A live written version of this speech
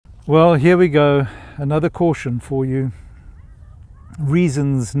Well, here we go. Another caution for you.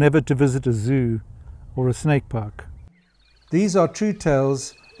 Reasons never to visit a zoo or a snake park. These are true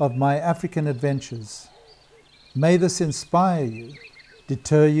tales of my African adventures. May this inspire you,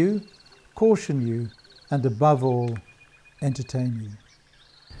 deter you, caution you, and above all, entertain you.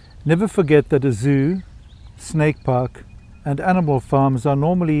 Never forget that a zoo, snake park, and animal farms are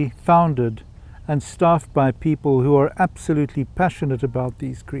normally founded and staffed by people who are absolutely passionate about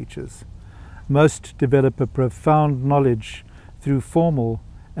these creatures. Most develop a profound knowledge through formal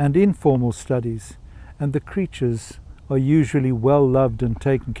and informal studies, and the creatures are usually well loved and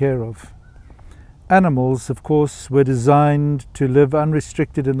taken care of. Animals, of course, were designed to live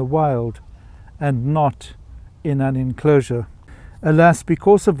unrestricted in the wild and not in an enclosure. Alas,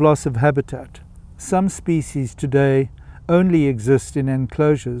 because of loss of habitat, some species today only exist in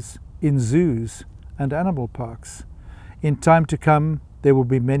enclosures, in zoos and animal parks. In time to come, there will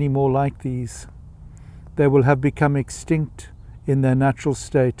be many more like these. They will have become extinct in their natural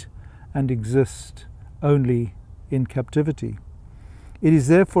state and exist only in captivity. It is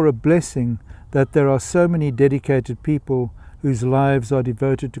therefore a blessing that there are so many dedicated people whose lives are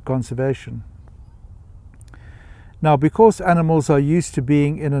devoted to conservation. Now, because animals are used to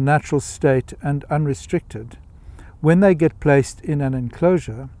being in a natural state and unrestricted, when they get placed in an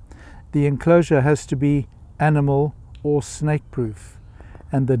enclosure, the enclosure has to be animal or snake-proof,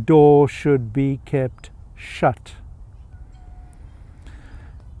 and the door should be kept shut.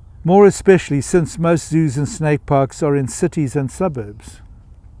 More especially since most zoos and snake parks are in cities and suburbs.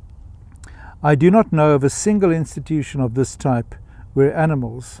 I do not know of a single institution of this type where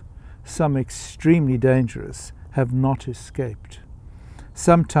animals, some extremely dangerous, have not escaped,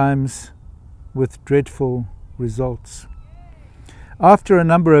 sometimes with dreadful results. After a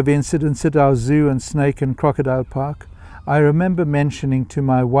number of incidents at our zoo and snake and crocodile park, I remember mentioning to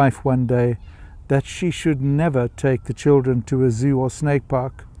my wife one day that she should never take the children to a zoo or snake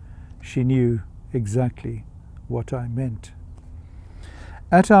park. She knew exactly what I meant.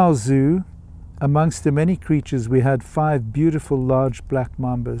 At our zoo, amongst the many creatures, we had 5 beautiful large black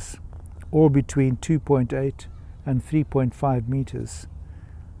mambas, all between 2.8 and 3.5 meters.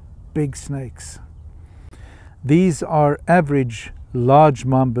 Big snakes. These are average large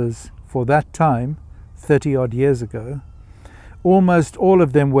mambas for that time, 30 odd years ago. Almost all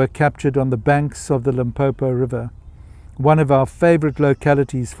of them were captured on the banks of the Limpopo River, one of our favorite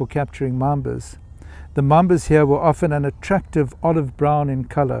localities for capturing mambas. The mambas here were often an attractive olive brown in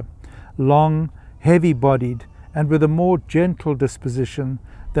color, long, heavy-bodied, and with a more gentle disposition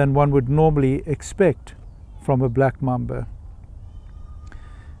than one would normally expect from a black mamba.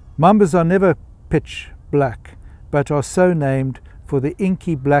 Mambas are never pitch black, but are so named for the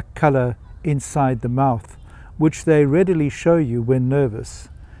inky black color inside the mouth, which they readily show you when nervous,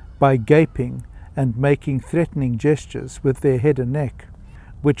 by gaping and making threatening gestures with their head and neck,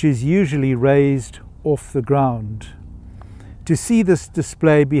 which is usually raised off the ground. To see this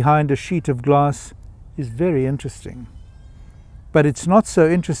display behind a sheet of glass is very interesting. But it's not so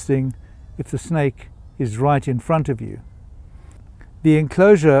interesting if the snake is right in front of you. The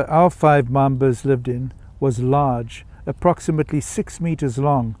enclosure our 5 mambas lived in was large, approximately 6 meters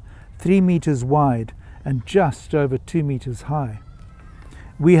long, 3 meters wide, and just over 2 meters high.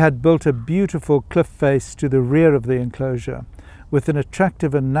 We had built a beautiful cliff face to the rear of the enclosure, with an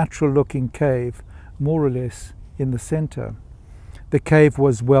attractive and natural-looking cave, more or less in the center. The cave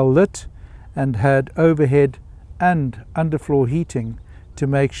was well lit and had overhead and underfloor heating to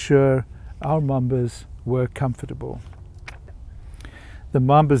make sure our mambas were comfortable. The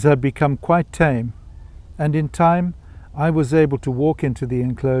mambas had become quite tame, and in time I was able to walk into the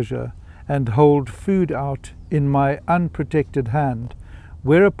enclosure and hold food out in my unprotected hand,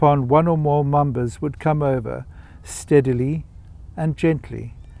 whereupon one or more mambas would come over steadily and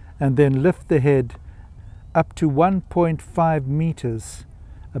gently, and then lift the head up to 1.5 meters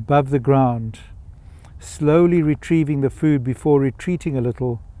above the ground, slowly retrieving the food before retreating a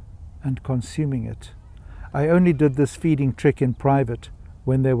little and consuming it. I only did this feeding trick in private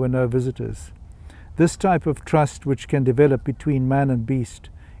when there were no visitors. This type of trust which can develop between man and beast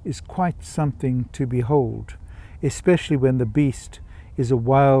is quite something to behold, especially when the beast is a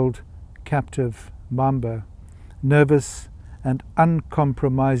wild, captive mamba, nervous and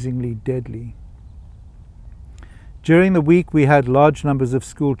uncompromisingly deadly. During the week we had large numbers of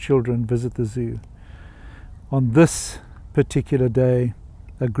school children visit the zoo. On this particular day,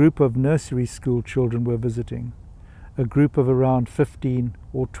 a group of nursery school children were visiting, a group of around 15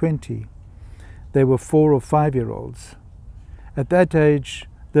 or 20. They were 4 or 5-year-olds. At that age,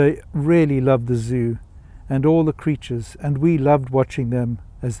 they really loved the zoo and all the creatures, and we loved watching them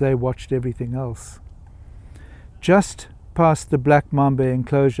as they watched everything else. Just past the Black Mamba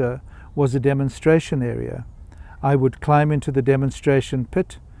enclosure was a demonstration area. I would climb into the demonstration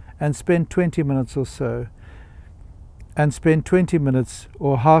pit and spend 20 minutes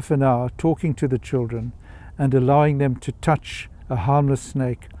or half an hour talking to the children and allowing them to touch a harmless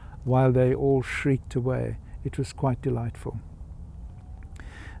snake while they all shrieked away. It was quite delightful.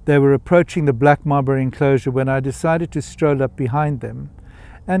 They were approaching the Black Mamba enclosure when I decided to stroll up behind them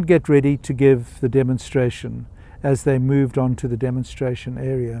and get ready to give the demonstration as they moved on to the demonstration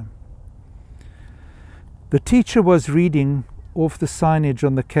area. The teacher was reading off the signage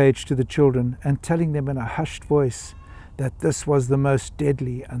on the cage to the children and telling them in a hushed voice that this was the most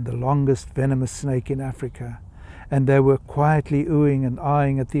deadly and the longest venomous snake in Africa, and they were quietly oohing and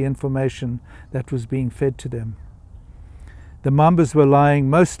eyeing at the information that was being fed to them. The mambas were lying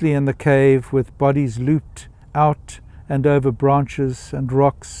mostly in the cave with bodies looped out and over branches and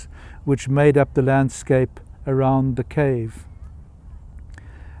rocks which made up the landscape around the cave.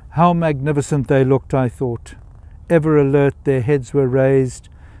 How magnificent they looked, I thought. Ever alert, their heads were raised,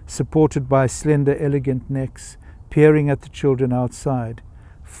 supported by slender, elegant necks, peering at the children outside.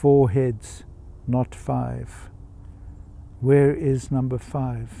 4 heads, not 5. Where is number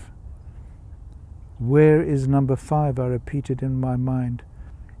 5? Where is number 5? I repeated in my mind.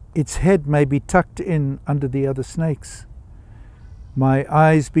 Its head may be tucked in under the other snakes. My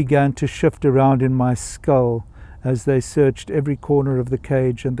eyes began to shift around in my skull as they searched every corner of the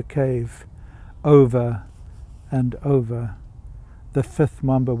cage and the cave, over and over. The 5th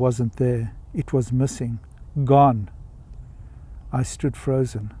mamba wasn't there. It was missing, gone. I stood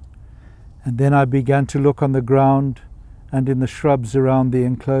frozen, and then I began to look on the ground and in the shrubs around the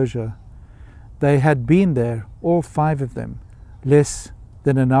enclosure. They had been there, all 5 of them, less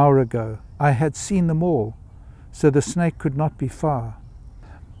than an hour ago. I had seen them all, so the snake could not be far.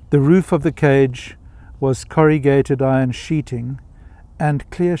 The roof of the cage was corrugated iron sheeting and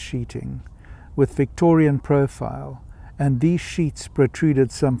clear sheeting with Victorian profile, and these sheets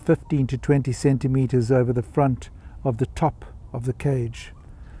protruded some 15 to 20 centimeters over the front of the top of the cage.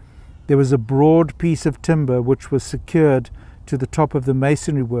 There was a broad piece of timber which was secured to the top of the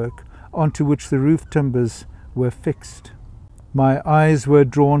masonry work onto which the roof timbers were fixed. My eyes were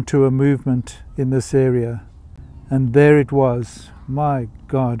drawn to a movement in this area, and there it was, my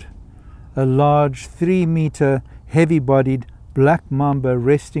God, a large 3-meter heavy-bodied black mamba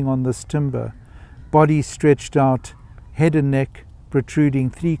resting on this timber, body stretched out, head and neck protruding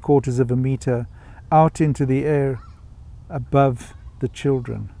 3/4 of a meter out into the air above the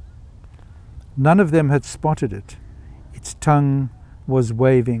children. None of them had spotted it. Its tongue was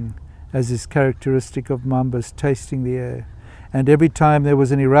waving, as is characteristic of mambas tasting the air, and every time there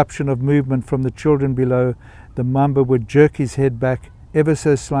was an eruption of movement from the children below, the mamba would jerk his head back ever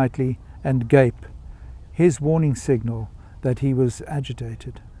so slightly and gape, his warning signal that he was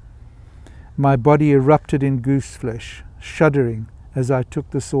agitated. My body erupted in goose flesh, shuddering as I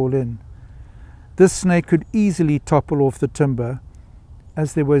took this all in. This snake could easily topple off the timber,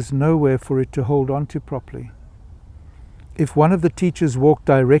 as there was nowhere for it to hold on to properly. If one of the teachers walked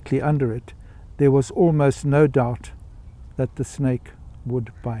directly under it, there was almost no doubt that the snake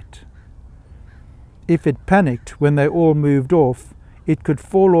would bite. If it panicked when they all moved off, it could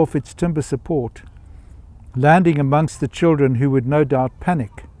fall off its timber support, landing amongst the children who would no doubt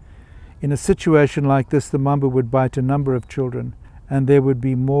panic. In a situation like this, the mamba would bite a number of children, and there would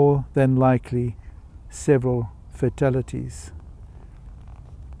be more than likely several fatalities.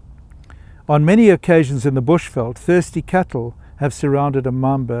 On many occasions in the bushveld, thirsty cattle have surrounded a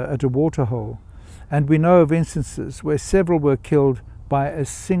mamba at a waterhole, and we know of instances where several were killed by a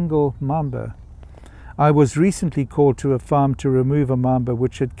single mamba. I was recently called to a farm to remove a mamba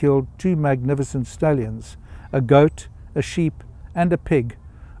which had killed 2 magnificent stallions, a goat, a sheep, and a pig,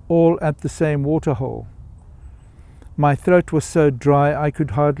 all at the same waterhole. My throat was so dry I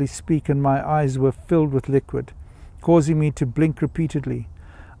could hardly speak, and my eyes were filled with liquid, causing me to blink repeatedly.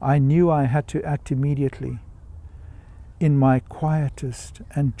 I knew I had to act immediately. In my quietest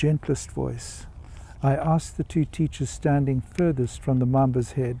and gentlest voice, I asked the 2 teachers standing furthest from the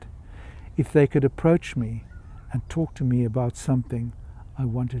mamba's head if they could approach me and talk to me about something I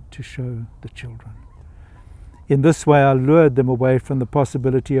wanted to show the children. In this way, I lured them away from the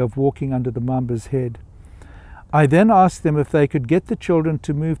possibility of walking under the mamba's head. I then asked them if they could get the children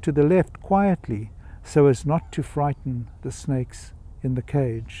to move to the left quietly so as not to frighten the snakes in the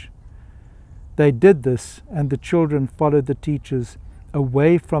cage. They did this, and the children followed the teachers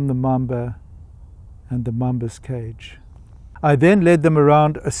away from the mamba and the mamba's cage. I then led them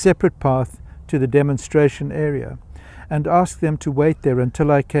around a separate path to the demonstration area, and asked them to wait there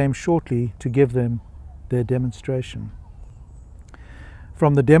until I came shortly to give them their demonstration.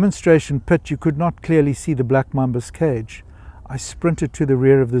 From the demonstration pit you could not clearly see the Black Mamba's cage. I sprinted to the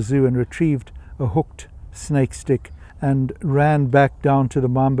rear of the zoo and retrieved a hooked snake stick and ran back down to the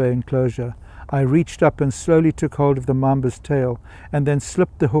mamba enclosure. I reached up and slowly took hold of the mamba's tail and then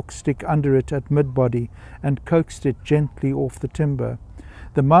slipped the hook stick under it at mid-body and coaxed it gently off the timber.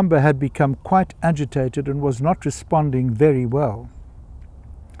 The mamba had become quite agitated and was not responding very well.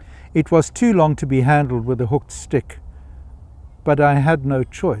 It was too long to be handled with a hooked stick, but I had no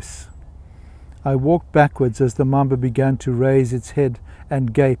choice. I walked backwards as the mamba began to raise its head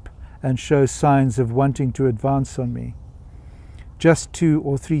and gape and show signs of wanting to advance on me. Just 2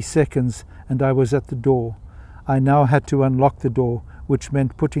 or 3 seconds and I was at the door. I now had to unlock the door, which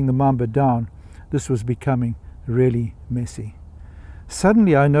meant putting the mamba down. This was becoming really messy.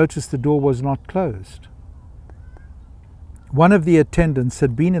 Suddenly I noticed the door was not closed. One of the attendants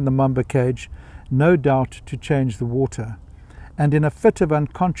had been in the mamba cage, no doubt to change the water, and in a fit of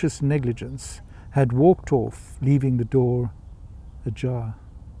unconscious negligence had walked off, leaving the door ajar.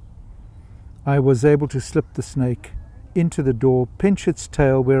 I was able to slip the snake into the door, pinch its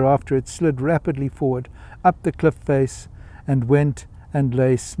tail, whereafter it slid rapidly forward up the cliff face and went and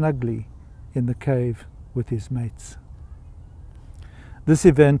lay snugly in the cave with his mates. This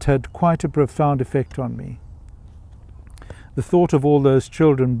event had quite a profound effect on me. The thought of all those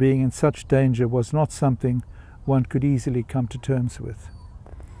children being in such danger was not something one could easily come to terms with.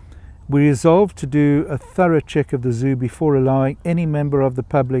 We resolved to do a thorough check of the zoo before allowing any member of the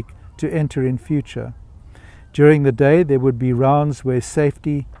public to enter in future. During the day there would be rounds where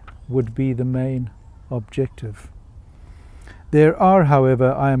safety would be the main objective. There are,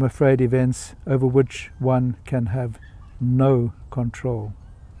 however, I am afraid, events over which one can have no control.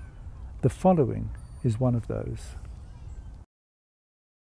 The following is one of those.